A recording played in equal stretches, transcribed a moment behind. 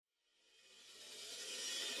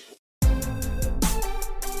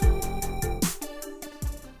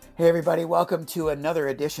Hey, everybody, welcome to another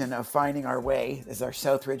edition of Finding Our Way. This is our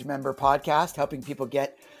Southridge member podcast, helping people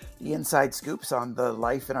get the inside scoops on the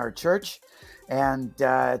life in our church. And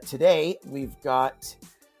today we've got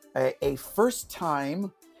a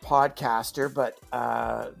first-time podcaster, but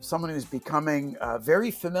someone who's becoming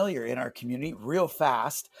very familiar in our community real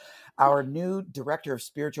fast. Our new Director of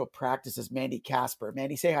Spiritual Practices, Mandy Kasper.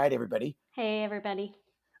 Mandy, say hi to everybody. Hey, everybody.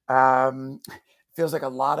 Feels like a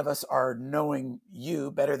lot of us are knowing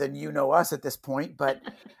you better than you know us at this point, but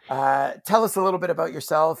tell us a little bit about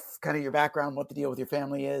yourself, kind of your background, what the deal with your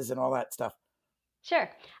family is and all that stuff. Sure.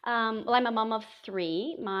 Well, I'm a mom of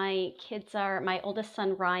three. My kids are, my oldest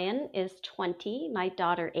son, Ryan, is 20. My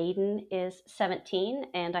daughter, Aiden, is 17.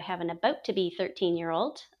 And I have an about-to-be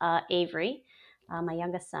 13-year-old, Avery, my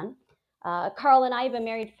youngest son. Carl and I have been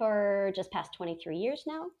married for just past 23 years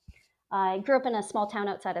now. I grew up in a small town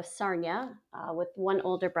outside of Sarnia with one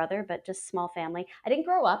older brother, but just small family. I didn't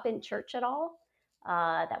grow up in church at all.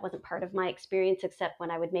 That wasn't part of my experience, except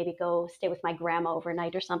when I would maybe go stay with my grandma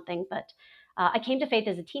overnight or something. But I came to faith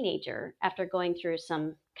as a teenager after going through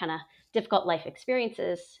some kind of difficult life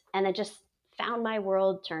experiences, and I just found my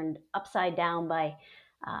world turned upside down by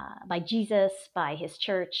Jesus, by his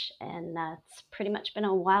church, and it's pretty much been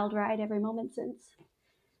a wild ride every moment since.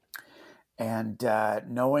 And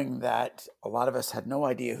knowing that a lot of us had no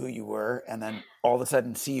idea who you were, and then all of a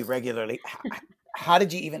sudden see you regularly, how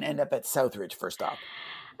did you even end up at Southridge, first off?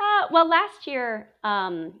 Well, last year,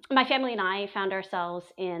 my family and I found ourselves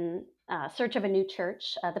in search of a new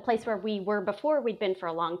church. The place where we were before, we'd been for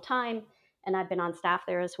a long time, and I've been on staff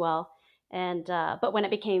there as well. And but when it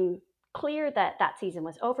became clear that that season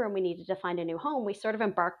was over and we needed to find a new home, we sort of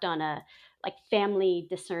embarked on a family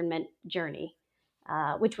discernment journey,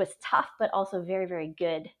 which was tough, but also very, very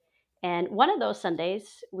good. And one of those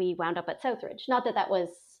Sundays, we wound up at Southridge. Not that that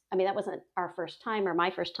wasn't our first time or my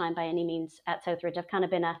first time by any means at Southridge. I've kind of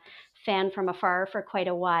been a fan from afar for quite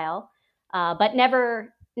a while, but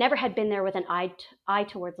never had been there with an eye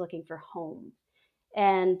towards looking for home.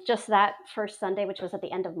 And just that first Sunday, which was at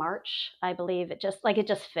the end of March, I believe, it just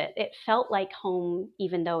fit. It felt like home,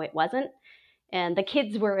 even though it wasn't. And the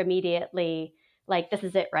kids were immediately like, "This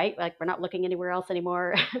is it, right? Like, we're not looking anywhere else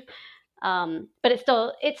anymore." But it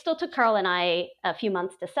still took Carl and I a few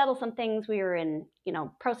months to settle some things. We were in,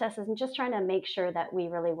 processes and just trying to make sure that we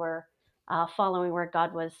really were following where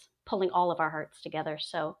God was pulling all of our hearts together.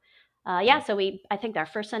 So, I think our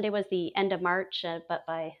first Sunday was the end of March, but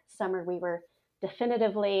by summer we were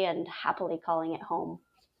definitively and happily calling it home.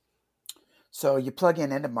 So you plug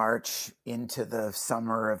in end of March into the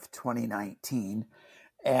summer of 2019,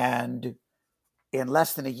 and in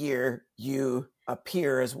less than a year, you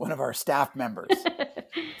appear as one of our staff members.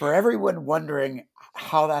 For everyone wondering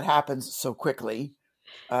how that happens so quickly,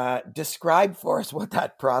 describe for us what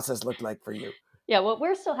that process looked like for you. Yeah, well,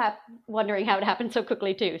 we're still wondering how it happened so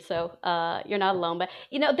quickly too. So you're not alone. But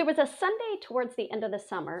there was a Sunday towards the end of the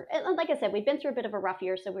summer, and like I said, we'd been through a bit of a rough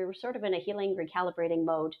year, so we were sort of in a healing, recalibrating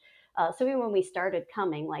mode. So even when we started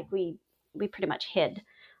coming, we pretty much hid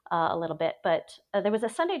a little bit. But there was a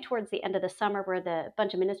Sunday towards the end of the summer where the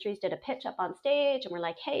bunch of ministries did a pitch up on stage, and we're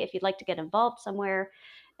like, "Hey, if you'd like to get involved somewhere."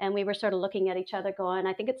 And we were sort of looking at each other going,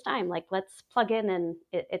 "I think it's time, let's plug in, and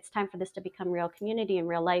it's time for this to become real community and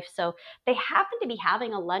real life." So they happened to be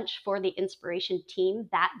having a lunch for the inspiration team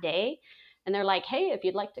that day. And they're like, "Hey, if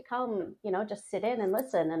you'd like to come, just sit in and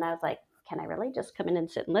listen." And I was like, "Can I really just come in and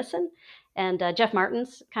sit and listen?" And Jeff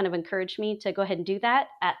Martins kind of encouraged me to go ahead and do that.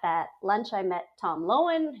 At that lunch, I met Tom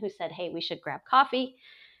Lowen, who said, "Hey, we should grab coffee."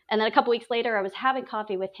 And then a couple weeks later, I was having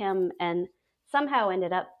coffee with him and somehow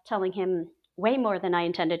ended up telling him way more than I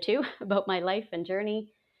intended to about my life and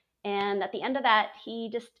journey. And at the end of that, he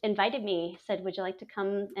just invited me, said, "Would you like to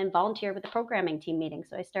come and volunteer with the programming team meeting?"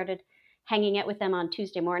 So I started hanging out with them on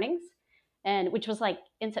Tuesday mornings, and which was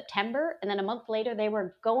in September. And then a month later, they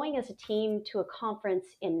were going as a team to a conference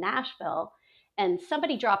in Nashville, and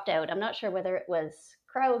somebody dropped out. I'm not sure whether it was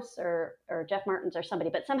Krause or Jeff Martins or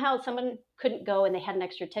somebody, but somehow someone couldn't go and they had an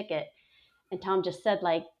extra ticket. And Tom just said,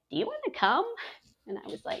 "Do you want to come?" And I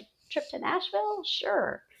was like, "Trip to Nashville?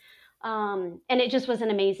 Sure." And it just was an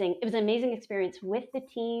amazing experience with the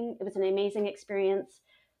team. It was an amazing experience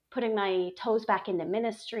putting my toes back into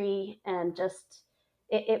ministry, and just,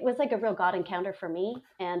 it was like a real God encounter for me.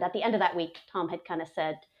 And at the end of that week, Tom had kind of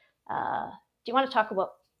said, "Do you want to talk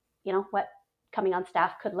about, what coming on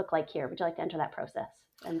staff could look like here? Would you like to enter that process?"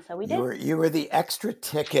 And so we did. You were the extra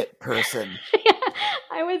ticket person.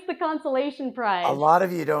 I was the consolation prize. A lot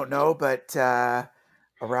of you don't know, but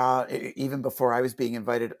around, even before I was being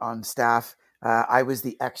invited on staff, I was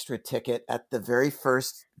the extra ticket at the very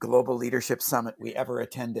first Global Leadership Summit we ever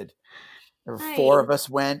attended. There were four Nice. of us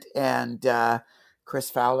went, and Chris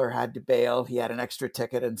Fowler had to bail. He had an extra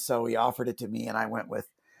ticket, and so he offered it to me, and I went with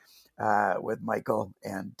Michael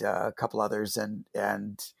and a couple others, and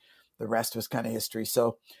the rest was kind of history.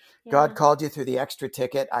 So God Yeah. called you through the extra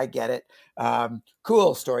ticket. I get it.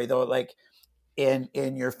 Cool story though. Like in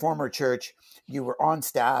your former church, you were on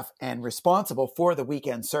staff and responsible for the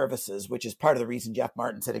weekend services, which is part of the reason Jeff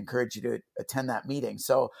Martin said encourage you to attend that meeting.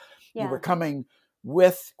 So you were Yeah. coming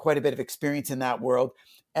with quite a bit of experience in that world.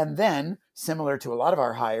 And then, similar to a lot of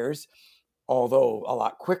our hires, although a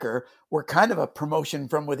lot quicker, were kind of a promotion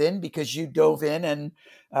from within because you dove in and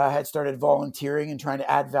had started volunteering and trying to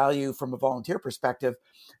add value from a volunteer perspective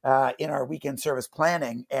in our weekend service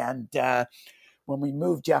planning. And when we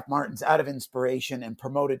moved Jeff Martins out of inspiration and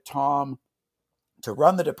promoted Tom to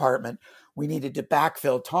run the department, we needed to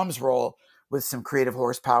backfill Tom's role with some creative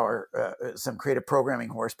horsepower, some creative programming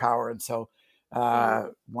horsepower. And so Yeah.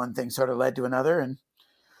 one thing sort of led to another, and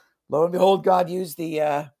lo and behold, God used the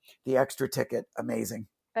extra ticket. Amazing.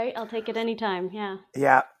 Right. I'll take it anytime. Yeah.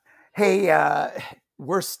 Yeah. Hey,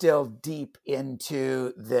 we're still deep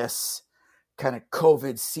into this kind of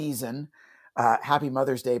COVID season. Happy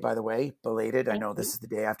Mother's Day, by the way, belated. I Thank know this you. is the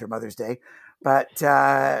day after Mother's Day, but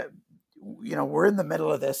we're in the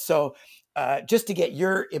middle of this. So, just to get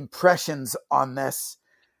your impressions on this,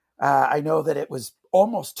 I know that it was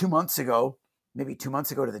almost 2 months ago, maybe 2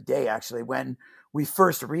 months ago to the day, actually, when we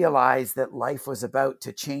first realized that life was about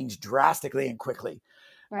to change drastically and quickly.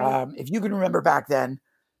 Right. If you can remember back then,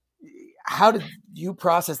 how did you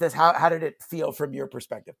process this? How did it feel from your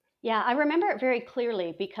perspective? Yeah, I remember it very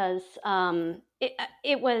clearly because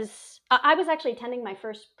it was I was actually attending my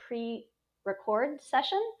first pre-record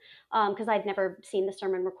session because I'd never seen the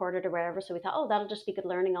sermon recorded or whatever. So we thought, oh, that'll just be good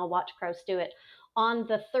learning. I'll watch Kraus do it on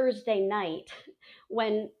the Thursday night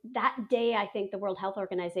when that day I think the World Health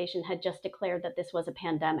Organization had just declared that this was a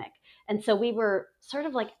pandemic, and so we were sort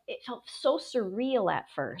of like it felt so surreal at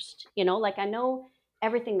first. Like I know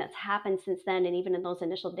everything that's happened since then and even in those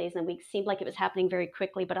initial days and weeks seemed like it was happening very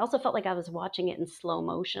quickly, but I also felt like I was watching it in slow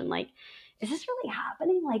motion. Like, is this really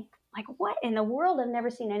happening? Like what in the world? I've never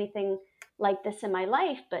seen anything like this in my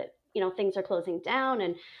life, but things are closing down.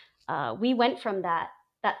 And we went from that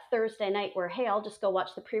Thursday night where, hey, I'll just go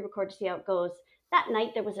watch the pre-record to see how it goes. That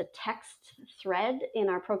night there was a text thread in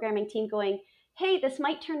our programming team going, hey, this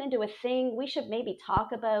might turn into a thing. We should maybe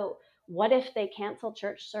talk about what if they cancel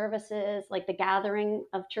church services, like the gathering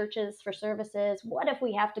of churches for services? What if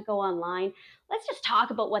we have to go online? Let's just talk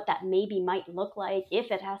about what that maybe might look like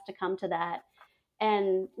if it has to come to that.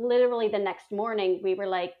 And literally the next morning, we were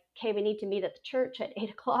like, okay, we need to meet at the church at 8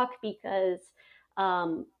 o'clock because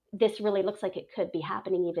this really looks like it could be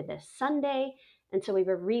happening even this Sunday. And so we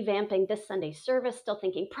were revamping this Sunday service, still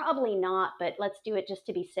thinking probably not, but let's do it just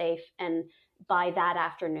to be safe. And by that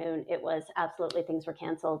afternoon, it was absolutely things were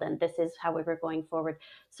canceled, and this is how we were going forward.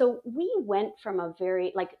 So we went from a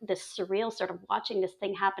very like this surreal sort of watching this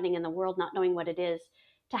thing happening in the world, not knowing what it is,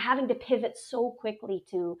 to having to pivot so quickly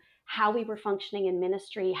to how we were functioning in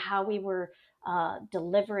ministry, how we were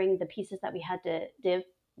delivering the pieces that we had to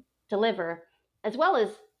deliver, as well as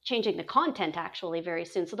changing the content actually very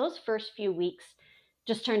soon. So those first few weeks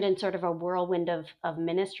just turned in sort of a whirlwind of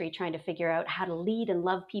ministry, trying to figure out how to lead and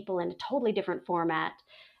love people in a totally different format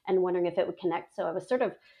and wondering if it would connect. So I was sort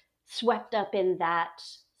of swept up in that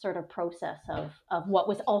sort of process of what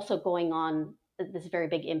was also going on, this very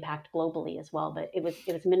big impact globally as well. But it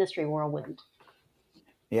was ministry whirlwind.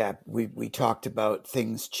 Yeah, we talked about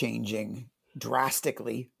things changing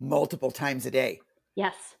drastically multiple times a day.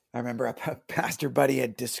 Yes. I remember a pastor buddy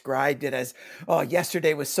had described it as, "Oh,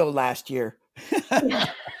 yesterday was so last year,"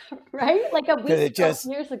 Yeah. Right? Like a because week it felt just,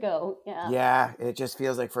 years ago. Yeah. yeah, it just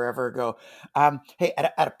feels like forever ago. Hey,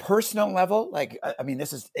 at a personal level, like, I mean,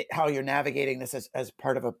 this is how you're navigating this as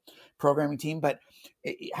part of a programming team, but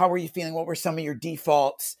how were you feeling? What were some of your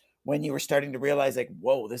defaults when you were starting to realize, like,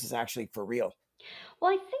 whoa, this is actually for real?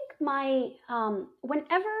 Well, I think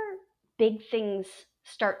whenever big things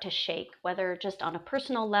start to shake, whether just on a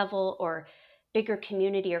personal level or bigger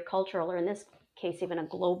community or cultural, or in this case, even a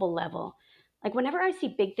global level, like whenever I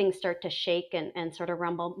see big things start to shake and sort of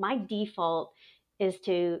rumble, my default is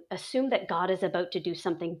to assume that God is about to do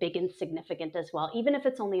something big and significant as well, even if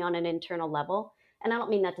it's only on an internal level. And I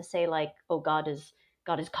don't mean that to say like, oh, God is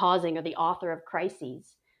causing or the author of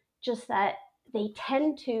crises, just that they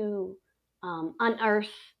tend to unearth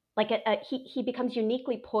like he becomes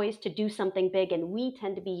uniquely poised to do something big, and we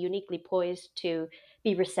tend to be uniquely poised to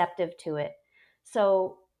be receptive to it.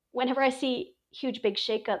 So whenever I see huge, big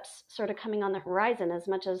shakeups sort of coming on the horizon, as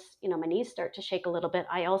much as, my knees start to shake a little bit,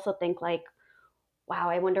 I also think like, wow,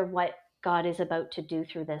 I wonder what God is about to do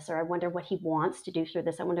through this, or I wonder what he wants to do through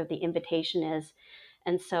this. I wonder if the invitation is.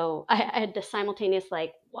 And so I had this simultaneous,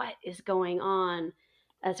 like, what is going on?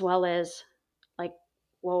 As well as like,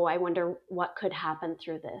 whoa, I wonder what could happen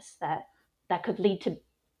through this that could lead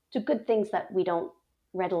to good things that we don't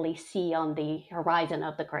readily see on the horizon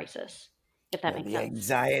of the crisis, if that Yeah, makes the sense.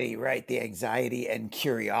 anxiety, right? The anxiety and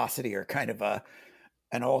curiosity are kind of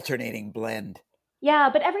an alternating blend. Yeah,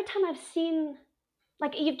 but every time I've seen,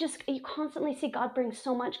 like, you constantly see God bring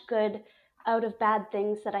so much good out of bad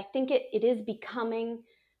things, that I think it is becoming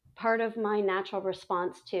part of my natural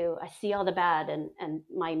response to, I see all the bad, and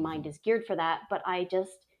my mind Mhm. is geared for that, but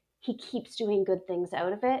he keeps doing good things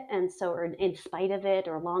out of it, and so, or in spite of it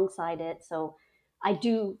or alongside it. So I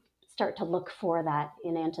do start to look for that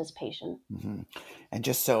in anticipation. Mhm. And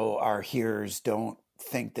just so our hearers don't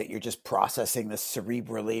think that you're just processing this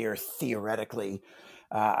cerebrally or theoretically,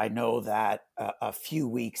 I know that a few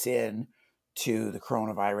weeks in to the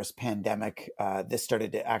coronavirus pandemic, this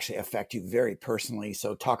started to actually affect you very personally.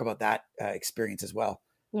 So talk about that experience as well.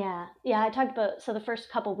 Yeah, yeah. I talked about, so the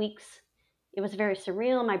first couple weeks, it was very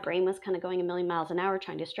surreal. My brain was kind of going a million miles an hour,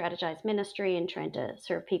 trying to strategize ministry and trying to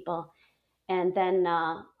serve people. And then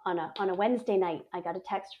on a Wednesday night, I got a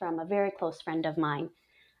text from a very close friend of mine,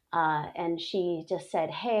 and she just said,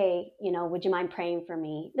 "Hey, would you mind praying for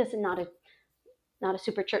me?" This is not a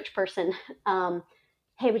super church person. Um,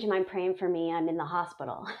 hey, would you mind praying for me? I'm in the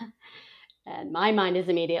hospital. And my mind is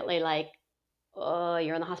immediately like, "Oh,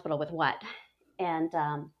 you're in the hospital with what?" And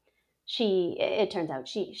it turns out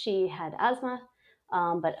she had asthma,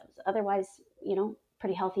 but otherwise,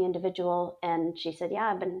 pretty healthy individual. And she said,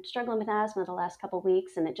 "Yeah, I've been struggling with asthma the last couple of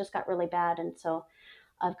weeks, and it just got really bad, and so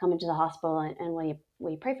I've come into the hospital, and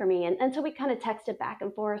will you pray for me?" And so we kind of texted back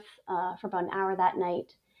and forth for about an hour that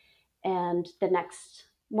night. And the next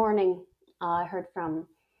morning, I heard from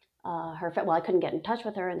well, I couldn't get in touch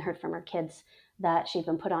with her, and heard from her kids that she'd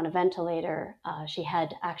been put on a ventilator. She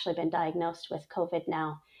had actually been diagnosed with COVID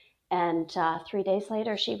now. And 3 days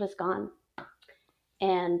later, she was gone.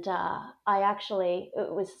 And it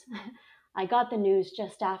was, I got the news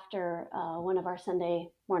just after one of our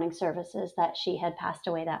Sunday morning services that she had passed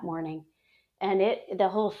away that morning. And the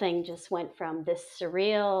whole thing just went from this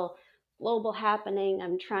surreal global happening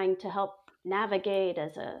I'm trying to help navigate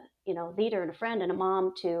as a, leader and a friend and a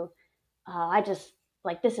mom, to I just,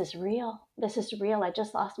 like, this is real. This is real. I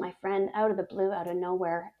just lost my friend out of the blue, out of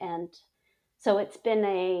nowhere. And so it's given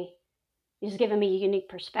me a unique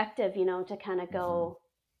perspective, to kind of Mhm. go,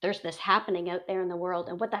 there's this happening out there in the world.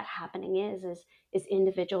 And what that happening is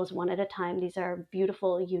individuals one at a time. These are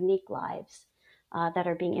beautiful, unique lives that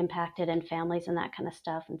are being impacted, and families and that kind of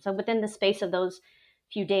stuff. And so within the space of those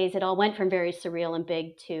few days, it all went from very surreal and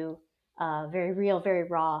big to very real, very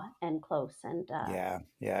raw and close. And Yeah,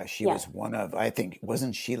 yeah, she yeah, was one of, I think,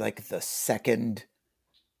 wasn't she like the second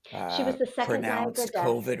she was the second Niagara pronounced death.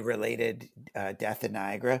 COVID related death in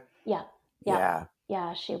Niagara? Yeah, yeah, Yeah.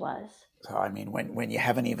 yeah, she was. So, I mean, when you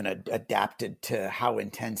haven't even adapted to how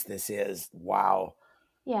intense this is, wow.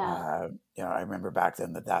 Yeah, Uh, I remember back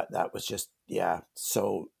then that was just, yeah,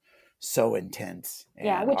 so intense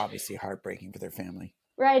yeah, and which, obviously heartbreaking for their family.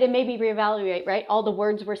 right, and maybe reevaluate, right, all the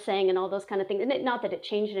words we're saying and all those kind of things. And not that it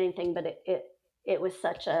changed anything, but it was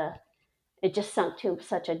it just sunk to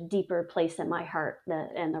such a deeper place in my heart,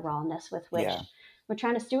 and the rawness with which Yeah. we're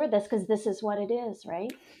trying to steward this, because this is what it is,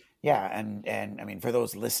 right? Yeah, and I mean, for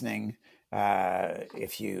those listening,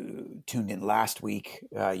 if you tuned in last week,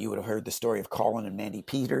 you would have heard the story of Colin and Mandy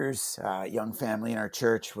Peters, young family in our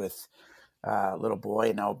church with a little boy,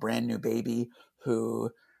 and now a brand new baby,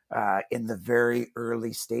 who, in the very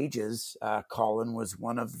early stages, Colin was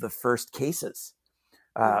one of the first cases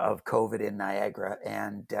Mm. of COVID in Niagara,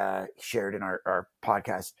 and shared in our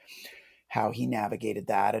podcast how he navigated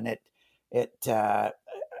that, and it.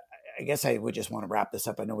 I guess I would just want to wrap this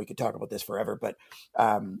up. I know we could talk about this forever, but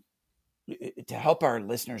um, to help our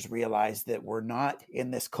listeners realize that we're not in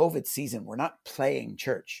this COVID season, we're not playing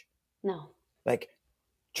church. No. Like,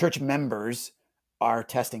 church members are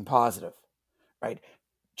testing positive, right?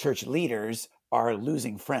 Church leaders are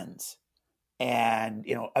losing friends. And,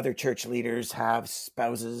 other church leaders have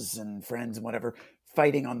spouses and friends and whatever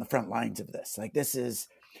fighting on the front lines of this. Like, this is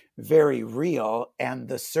very real. And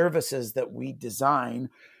the services that we design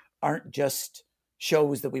aren't just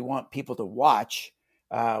shows that we want people to watch.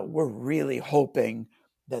 We're really hoping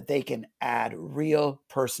that they can add real,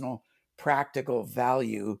 personal, practical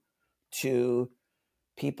value to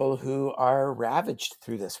people who are ravaged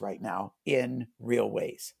through this right now in real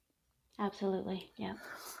ways. Absolutely. Yeah.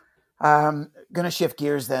 Going to shift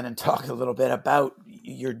gears then and talk a little bit about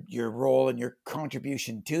your role and your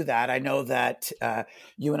contribution to that. I know that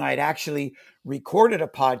you and I had actually recorded a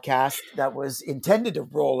podcast that was intended to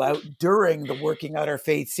roll out during the Working Out Our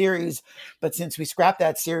Faith series, but since we scrapped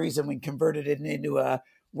that series and we converted it into a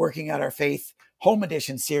Working Out Our Faith Home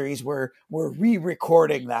Edition series, we're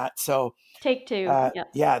re-recording that. So Take two. Yeah.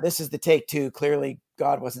 yeah, this is the take two. Clearly,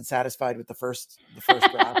 God wasn't satisfied with the first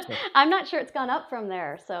draft. So I'm not sure it's gone up from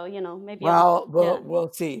there. So, maybe well, yeah.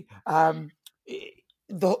 we'll see.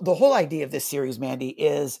 The whole idea of this series, Mandy,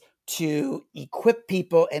 is to equip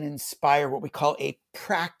people and inspire what we call a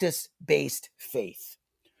practice-based faith.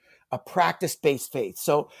 A practice-based faith.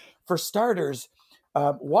 So, for starters,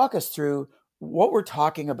 walk us through what we're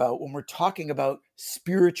talking about when we're talking about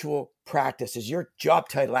spiritual practices. Your job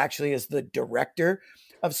title actually is the director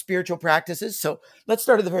of spiritual practices. So let's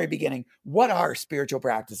start at the very beginning. What are spiritual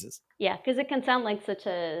practices? Yeah, because it can sound like such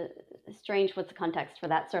a strange what's the context for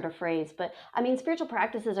that sort of phrase. But I mean, spiritual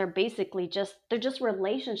practices are basically they're just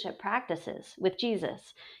relationship practices with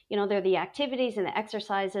Jesus. They're the activities and the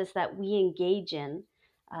exercises that we engage in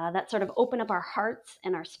that sort of open up our hearts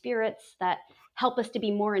and our spirits, that help us to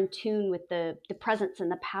be more in tune with the presence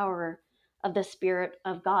and the power of the Spirit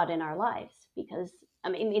of God in our lives. Because I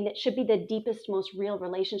mean, it should be the deepest, most real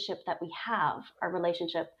relationship that we have, our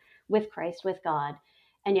relationship with Christ, with God.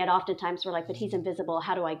 And yet oftentimes we're like, but he's invisible.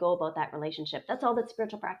 How do I go about that relationship? That's all that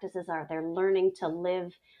spiritual practices are. They're learning to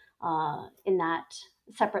live in that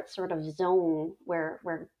separate sort of zone where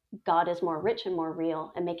God is more rich and more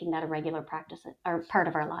real, and making that a regular practice or part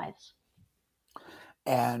of our lives.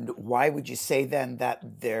 And why would you say then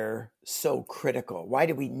that they're so critical? Why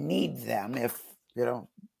do we need them if,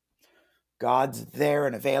 God's there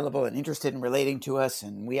and available and interested in relating to us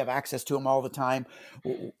and we have access to him all the time?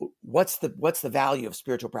 What's the value of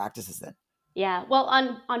spiritual practices then? Yeah. Well,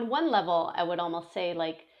 on one level, I would almost say,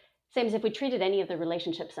 like, same as if we treated any of the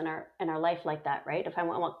relationships in our life like that, right? If I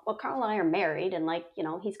want, well, Carl and I are married, and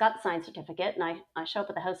he's got the signed certificate, and I show up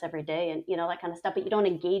at the house every day, and that kind of stuff. But you don't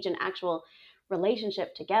engage in actual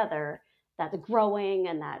relationship together that's growing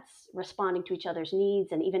and that's responding to each other's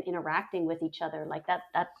needs and even interacting with each other. Like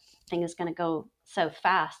that thing is going to go south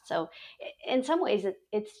fast. So in some ways,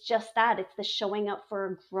 it's just that it's the showing up for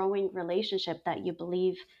a growing relationship that you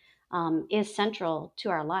believe is central to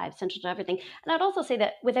our lives, central to everything. And I'd also say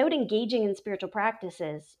that without engaging in spiritual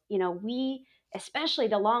practices, we, especially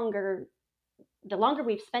the longer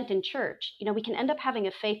we've spent in church, we can end up having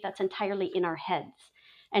a faith that's entirely in our heads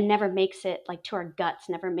and never makes it like to our guts,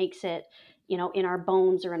 never makes it, in our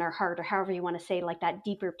bones or in our heart, or however you want to say, like that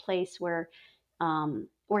deeper place where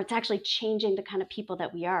it's actually changing the kind of people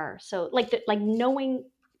that we are. So like knowing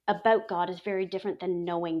about God is very different than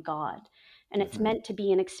knowing God. And it's meant to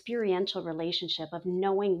be an experiential relationship of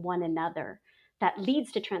knowing one another that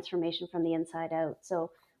leads to transformation from the inside out.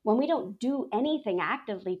 So when we don't do anything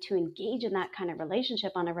actively to engage in that kind of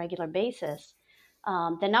relationship on a regular basis,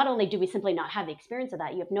 then not only do we simply not have the experience of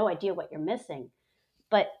that, you have no idea what you're missing,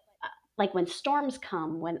 but like when storms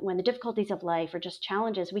come, when the difficulties of life or just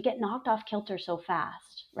challenges, we get knocked off kilter so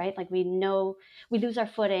fast, right? Like we lose our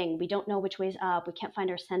footing, we don't know which way's up, we can't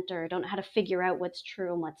find our center, don't know how to figure out what's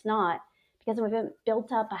true and what's not, because we haven't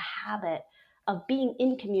built up a habit of being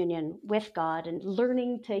in communion with God and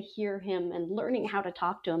learning to hear him and learning how to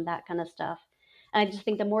talk to him, that kind of stuff. And I just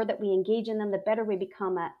think the more that we engage in them, the better we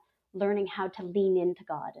become at learning how to lean into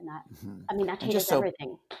God. And that, I mean, that changes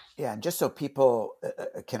everything. Yeah, and just so people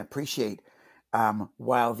can appreciate,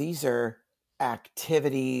 while these are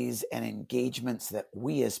activities and engagements that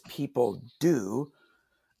we as people do,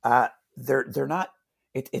 they're not.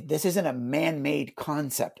 This isn't a man-made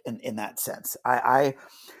concept in that sense. I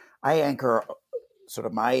anchor sort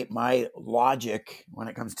of my logic when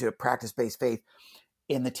it comes to practice-based faith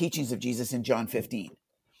in the teachings of Jesus in John 15,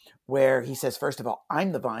 where he says, first of all,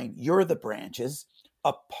 I'm the vine, you're the branches.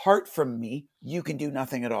 Apart from me, you can do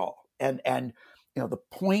nothing at all. And the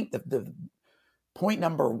point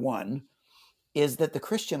number one is that the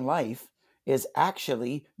Christian life is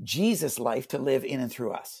actually Jesus' life to live in and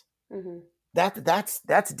through us. Mm-hmm. That's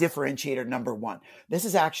differentiator number one. This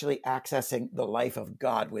is actually accessing the life of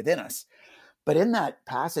God within us. But in that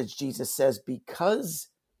passage, Jesus says, because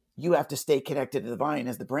you have to stay connected to the vine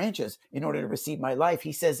as the branches in order to receive my life,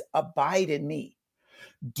 he says, abide in me.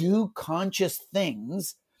 Do conscious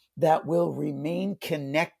things that will remain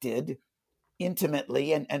connected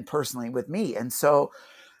intimately and personally with me. And so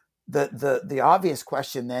the obvious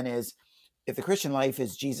question then is, if the Christian life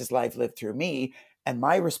is Jesus' life lived through me, and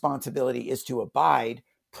my responsibility is to abide,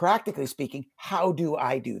 practically speaking, how do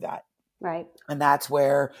I do that? Right. And that's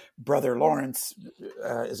where Brother Lawrence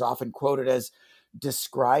is often quoted as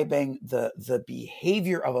describing the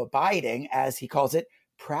behavior of abiding, as he calls it,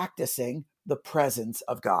 practicing the presence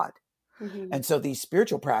of God. Mm-hmm. And so these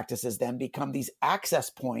spiritual practices then become these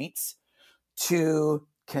access points to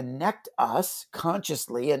connect us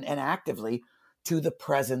consciously and actively to the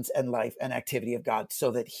presence and life and activity of God,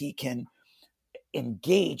 so that he can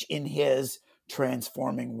engage in his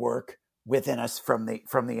transforming work within us from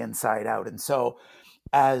the inside out. And so,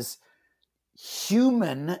 as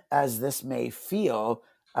human as this may feel,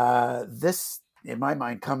 this, in my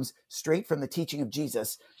mind, comes straight from the teaching of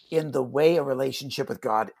Jesus in the way a relationship with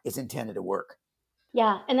God is intended to work.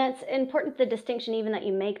 Yeah, and that's important, the distinction even that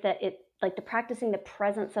you make, that it, like, the practicing the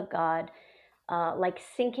presence of God, like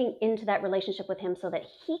sinking into that relationship with him so that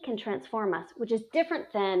he can transform us, which is different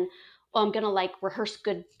than, oh, I'm gonna like rehearse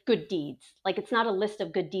good deeds. Like, it's not a list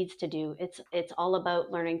of good deeds to do. It's all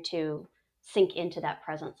about learning to sink into that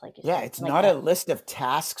presence, like you Yeah, said, it's like not a that. list of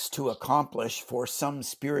tasks to accomplish for some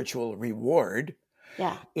spiritual reward.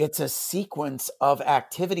 Yeah. It's a sequence of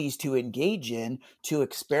activities to engage in, to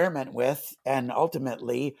experiment with, and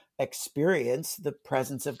ultimately experience the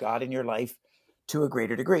presence of God in your life to a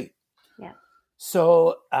greater degree. Yeah.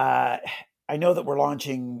 So I know that we're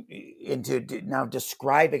launching into now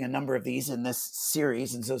describing a number of these in this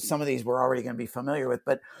series. And so some of these we're already going to be familiar with,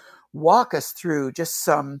 but walk us through just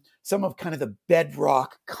some of kind of the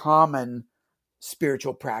bedrock common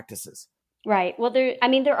spiritual practices. Right. Well, there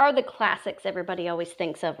are the classics everybody always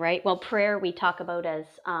thinks of, right? Well, prayer we talk about as,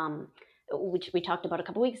 which we talked about a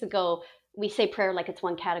couple weeks ago. We say prayer like it's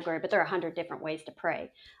one category, but there are 100 different ways to pray,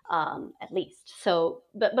 at least. So,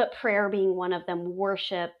 but prayer being one of them,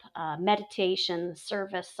 worship, meditation,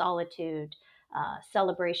 service, solitude,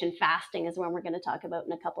 celebration, fasting is one we're going to talk about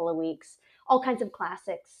in a couple of weeks. All kinds of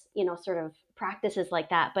classics, sort of practices like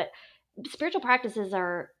that. But spiritual practices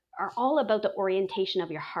are all about the orientation of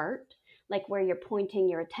your heart, like where you're pointing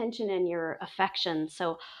your attention and your affection.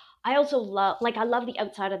 So I also I love the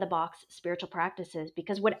outside of the box spiritual practices,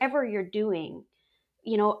 because whatever you're doing,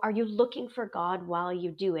 are you looking for God while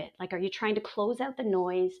you do it? Like, are you trying to close out the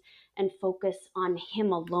noise and focus on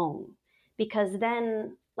him alone? Because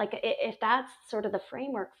then, like, if that's sort of the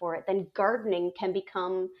framework for it, then gardening can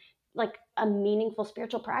become like a meaningful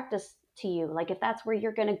spiritual practice to you. Like, if that's where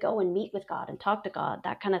you're going to go and meet with God and talk to God,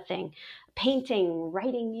 that kind of thing. Painting,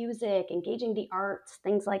 writing music, engaging the arts,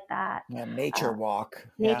 things like that. Yeah, Uh, nature walk.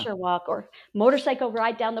 Yeah. Nature walk or motorcycle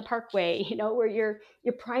ride down the parkway, where your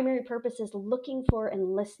primary purpose is looking for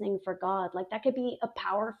and listening for God. Like, that could be a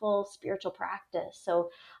powerful spiritual practice.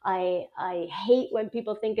 So I hate when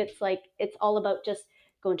people think it's like it's all about just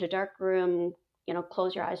go into a dark room,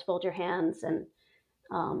 close your eyes, fold your hands, and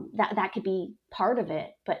that could be part of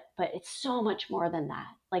it, but it's so much more than that.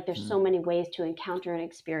 Like, there's so Mm. many ways to encounter and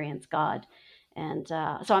experience God. And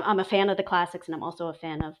so I'm a fan of the classics, and I'm also a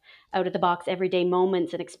fan of out of the box everyday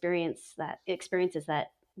moments and experiences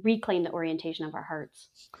that reclaim the orientation of our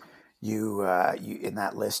hearts. You in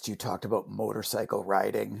that list, you talked about motorcycle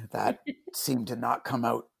riding. That seemed to not come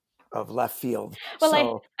out of left field. Well,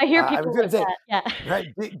 So I hear I was people going like to say, that. Yeah.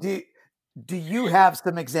 right? Do you have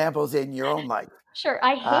some examples in your own life Sure.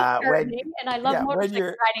 I hate when, gardening and I love yeah, when motorcycle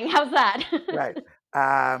you're riding. How's that? right?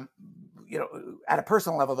 Um, at a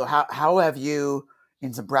personal level, though, how have you,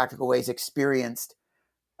 in some practical ways, experienced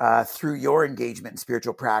through your engagement in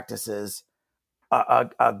spiritual practices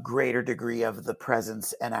a greater degree of the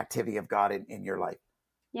presence and activity of God in your life?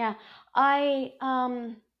 Yeah. I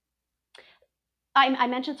I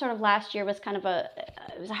mentioned sort of last year was kind of it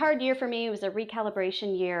was a hard year for me. It was a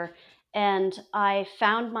recalibration year, and I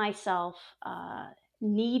found myself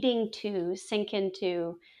needing to sink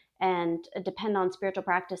into and depend on spiritual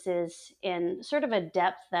practices in sort of a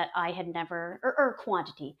depth that I had never, or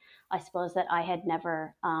quantity, I suppose, that I had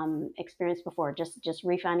never experienced before. Just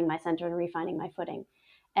refining my center and refining my footing.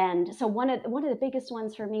 And so one of the biggest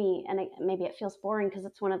ones for me, and maybe it feels boring because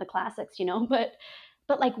it's one of the classics,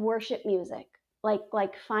 but like worship music,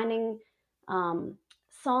 like finding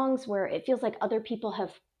songs where it feels like other people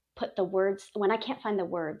have put the words, when I can't find the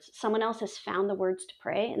words, someone else has found the words to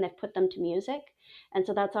pray and they've put them to music. And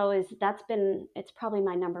so it's probably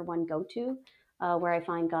my number one go-to, where I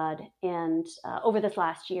find God. And over this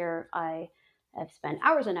last year, I have spent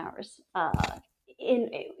hours and hours in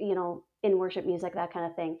in worship music, that kind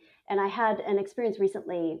of thing. And I had an experience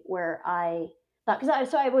recently where I thought,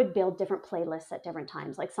 so I would build different playlists at different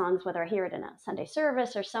times, like songs, whether I hear it in a Sunday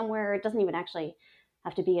service or somewhere. It doesn't even actually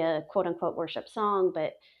have to be a quote unquote worship song,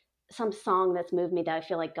 but some song that's moved me that I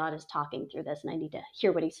feel like God is talking through this and I need to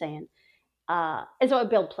hear what he's saying. And so I would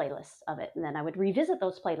build playlists of it, and then I would revisit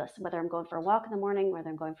those playlists, whether I'm going for a walk in the morning, whether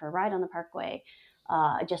I'm going for a ride on the parkway.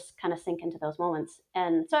 I just kind of sink into those moments.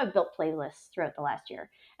 And so I've built playlists throughout the last year.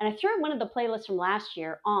 And I threw one of the playlists from last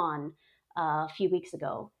year on a few weeks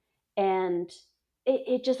ago. And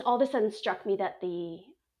it just all of a sudden struck me that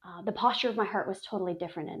the posture of my heart was totally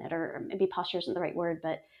different in it, or maybe posture isn't the right word,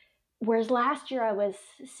 but whereas last year I was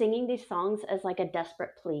singing these songs as like a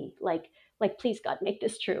desperate plea, like please God, make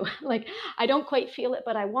this true. Like I don't quite feel it,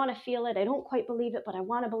 but I want to feel it. I don't quite believe it, but I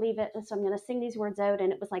want to believe it. And so I'm going to sing these words out.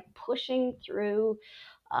 And it was like pushing through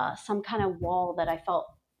some kind of wall that I felt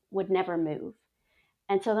would never move.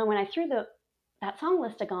 And so then when I threw that song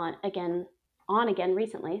list again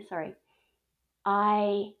recently, sorry,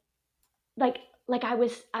 I like I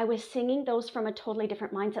was singing those from a totally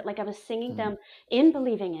different mindset. Like I was singing Hmm. them in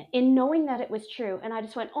believing it, in knowing that it was true. And I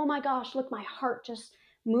just went, oh my gosh, look, my heart just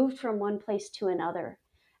moved from one place to another.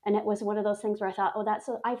 And it was one of those things where I thought, oh, that's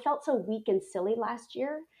so I felt so weak and silly last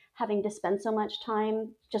year, having to spend so much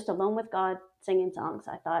time just alone with God singing songs.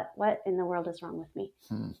 I thought, what in the world is wrong with me?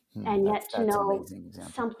 Hmm. Hmm. And That's yet to that's an know amazing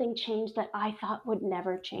example. something changed that I thought would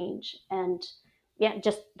never change. And yeah,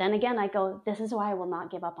 just then again, I go, this is why I will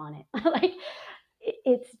not give up on it. Like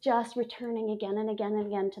it's just returning again and again and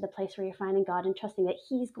again to the place where you're finding God and trusting that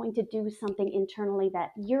He's going to do something internally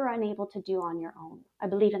that you're unable to do on your own. I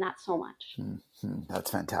believe in that so much. Hmm. Hmm.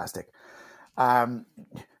 That's fantastic. Um,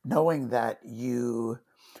 Knowing that you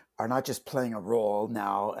are not just playing a role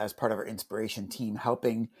now as part of our inspiration team,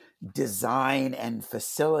 helping design and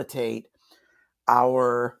facilitate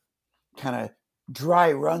our kind of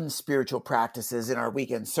dry run spiritual practices in our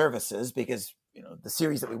weekend services, because the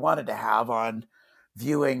series that we wanted to have on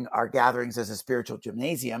viewing our gatherings as a spiritual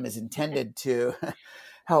gymnasium is intended to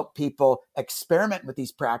help people experiment with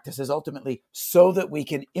these practices ultimately so that we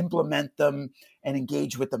can implement them and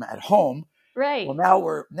engage with them at home. Well, Right. now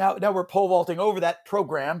we're pole vaulting over that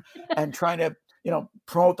program and trying to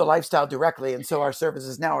promote the lifestyle directly, and so our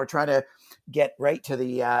services now are trying to get right to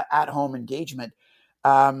the at home engagement.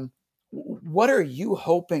 What are you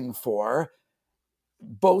hoping for,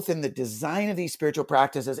 both in the design of these spiritual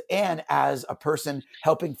practices and as a person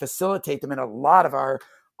helping facilitate them in a lot of our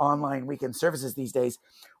online weekend services these days?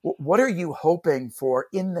 What are you hoping for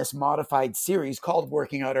in this modified series called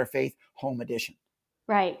Working Out Our Faith Home Edition?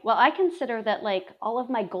 Right. Well, I consider that like all of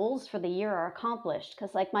my goals for the year are accomplished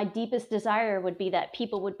because like my deepest desire would be that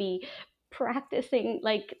people would be practicing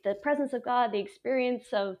like the presence of God, the experience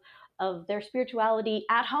of their spirituality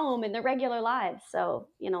at home in their regular lives. So,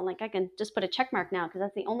 like I can just put a check mark now because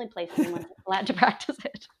that's the only place anyone's allowed to practice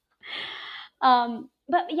it.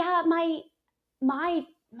 But yeah, my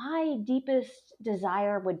my deepest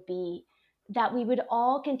desire would be that we would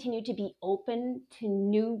all continue to be open to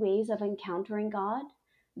new ways of encountering God,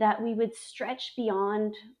 that we would stretch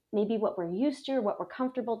beyond maybe what we're used to or what we're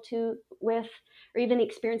comfortable to with, or even the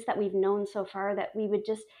experience that we've known so far, that we would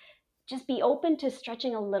just be open to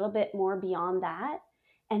stretching a little bit more beyond that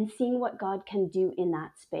and seeing what God can do in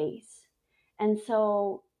that space. And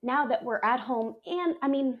so now that we're at home, and I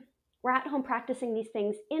mean, we're at home practicing these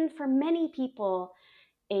things in, for many people,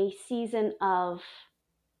 a season of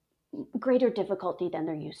greater difficulty than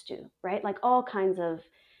they're used to, right? Like all kinds of,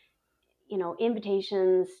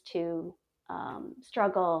 invitations to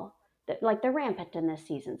struggle that like they're rampant in this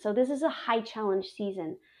season. So this is a high challenge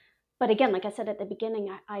season. But again, like I said at the beginning,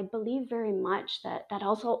 I believe very much that that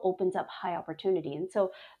also opens up high opportunity. And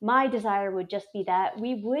so my desire would just be that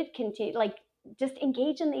we would continue, like, just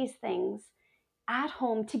engage in these things at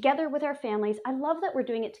home together with our families. I love that we're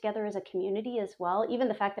doing it together as a community as well. Even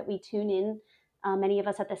the fact that we tune in, many of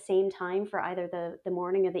us at the same time for either the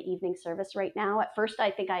morning or the evening service right now. At first, I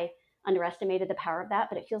think I underestimated the power of that,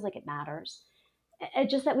 but it feels like it matters.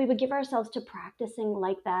 Just that we would give ourselves to practicing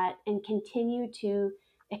like that and continue to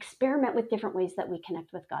experiment with different ways that we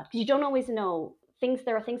connect with God. Because you don't always know things.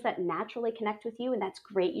 There are things that naturally connect with you, and that's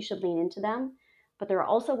great. You should lean into them. But there are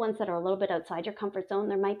also ones that are a little bit outside your comfort zone.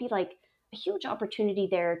 There might be like a huge opportunity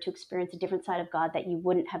there to experience a different side of God that you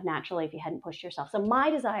wouldn't have naturally if you hadn't pushed yourself. So my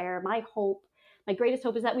desire, my hope, my greatest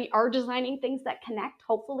hope is that we are designing things that connect,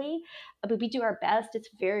 hopefully, but we do our best. It's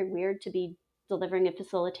very weird to be delivering and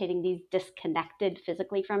facilitating these disconnected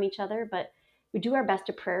physically from each other, but we do our best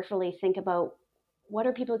to prayerfully think about what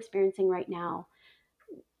are people experiencing right now?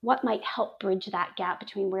 What might help bridge that gap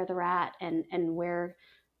between where they're at and where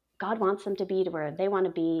God wants them to be, to where they want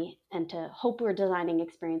to be, and to hope we're designing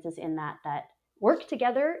experiences in that work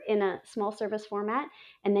together in a small service format,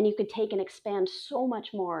 and then you could take and expand so much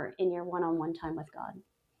more in your one-on-one time with God.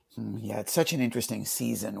 Yeah, it's such an interesting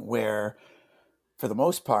season where for the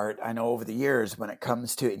most part, I know over the years, when it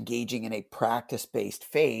comes to engaging in a practice-based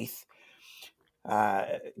faith,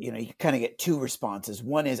 you kind of get two responses.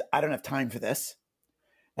 One is, I don't have time for this.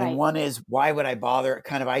 And Right. one is, why would I bother?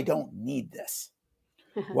 Kind of, I don't need this.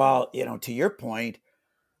 Well, to your point,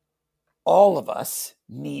 all of us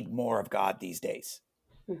need more of God these days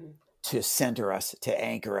to center us, to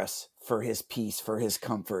anchor us for his peace, for his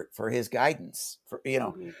comfort, for his guidance,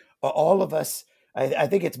 all of us. I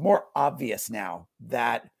think it's more obvious now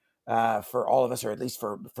that for all of us, or at least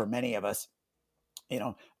for many of us,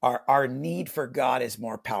 our need for God is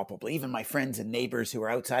more palpable. Even my friends and neighbors who are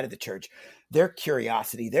outside of the church, their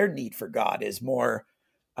curiosity, their need for God is more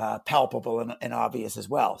palpable and obvious as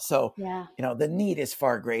well. So, Yeah. The need is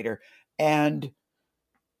far greater. And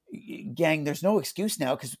gang, there's no excuse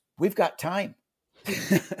now because we've got time.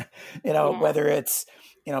 Yeah. Whether it's,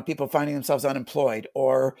 people finding themselves unemployed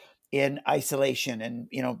or in isolation and,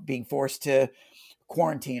 being forced to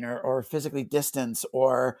quarantine or physically distance,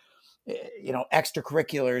 or,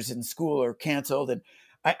 extracurriculars in school are canceled. And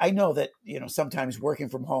I know that, sometimes working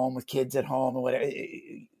from home with kids at home and whatever,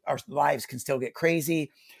 our lives can still get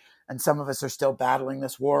crazy. And some of us are still battling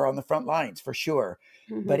this war on the front lines for sure.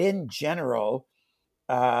 But in general,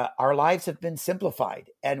 our lives have been simplified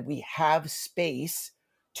and we have space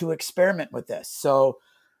to experiment with this. So,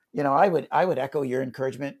 I would echo your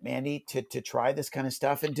encouragement, Mandy, to try this kind of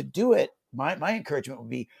stuff and to do it. My encouragement would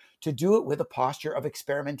be to do it with a posture of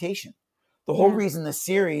experimentation. The whole reason the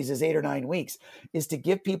series is 8 or 9 weeks is to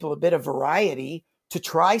give people a bit of variety to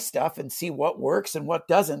try stuff and see what works and what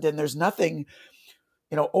doesn't. And there's nothing,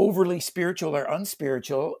 overly spiritual or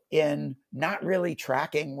unspiritual in not really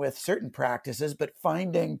tracking with certain practices, but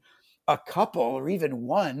finding a couple or even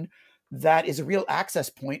one that is a real access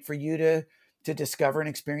point for you to discover and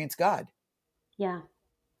experience God. Yeah.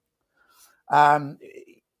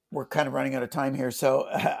 We're kind of running out of time here. So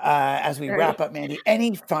as we wrap up, Mandy,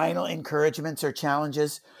 any final encouragements or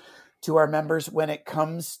challenges to our members when it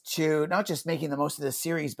comes to not just making the most of this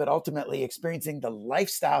series, but ultimately experiencing the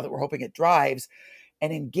lifestyle that we're hoping it drives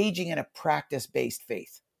and engaging in a practice-based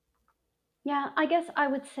faith? Yeah, I guess I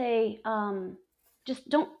would say just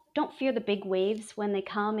don't fear the big waves when they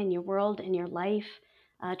come in your world, in your life.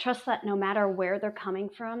 Trust that no matter where they're coming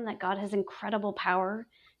from, that God has incredible power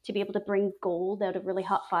to be able to bring gold out of really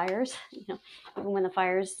hot fires. Even when the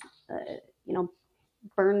fires,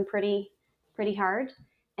 burn pretty hard.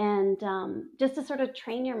 And just to sort of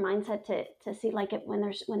train your mindset to see like it when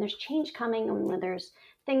there's change coming and when there's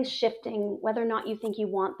things shifting, whether or not you think you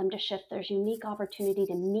want them to shift, there's unique opportunity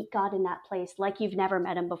to meet God in that place like you've never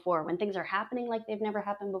met him before. When things are happening like they've never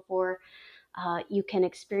happened before, you can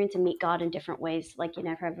experience and meet God in different ways like you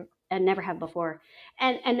never have before.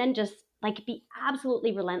 And then just like be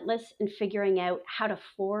absolutely relentless in figuring out how to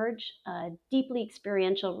forge a deeply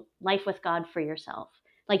experiential life with God for yourself.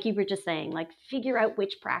 Like you were just saying, like figure out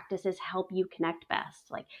which practices help you connect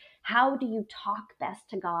best. Like how do you talk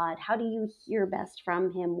best to God? How do you hear best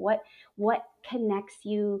from him? What connects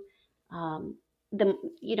you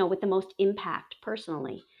with the most impact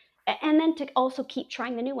personally? And then to also keep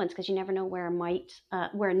trying the new ones because you never know where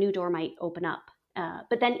a new door might open up.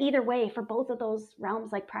 But then either way, for both of those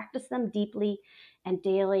realms, like practice them deeply and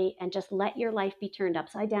daily, and just let your life be turned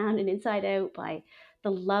upside down and inside out by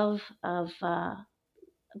the love of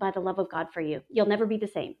God for you. You'll never be the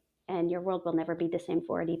same, and your world will never be the same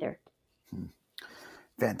for it either.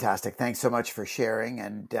 Fantastic. Thanks so much for sharing.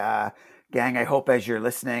 And gang, I hope as you're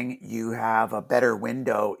listening, you have a better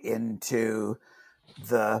window into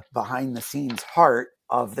the behind the scenes heart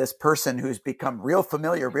of this person who's become real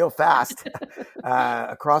familiar real fast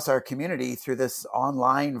across our community through this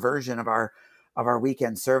online version of our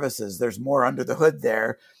weekend services. There's more under the hood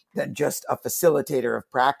there than just a facilitator of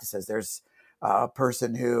practices. There's a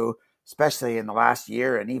person who, especially in the last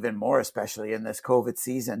year and even more especially in this COVID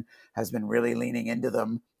season, has been really leaning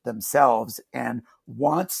into themselves and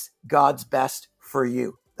wants God's best for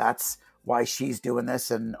you. That's why she's doing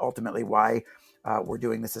this and ultimately why we're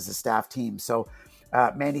doing this as a staff team. So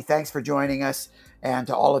Mandy, thanks for joining us. And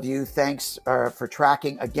to all of you, thanks for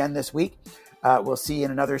tracking again this week. We'll see you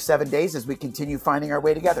in another 7 days as we continue finding our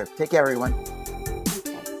way together. Take care, everyone.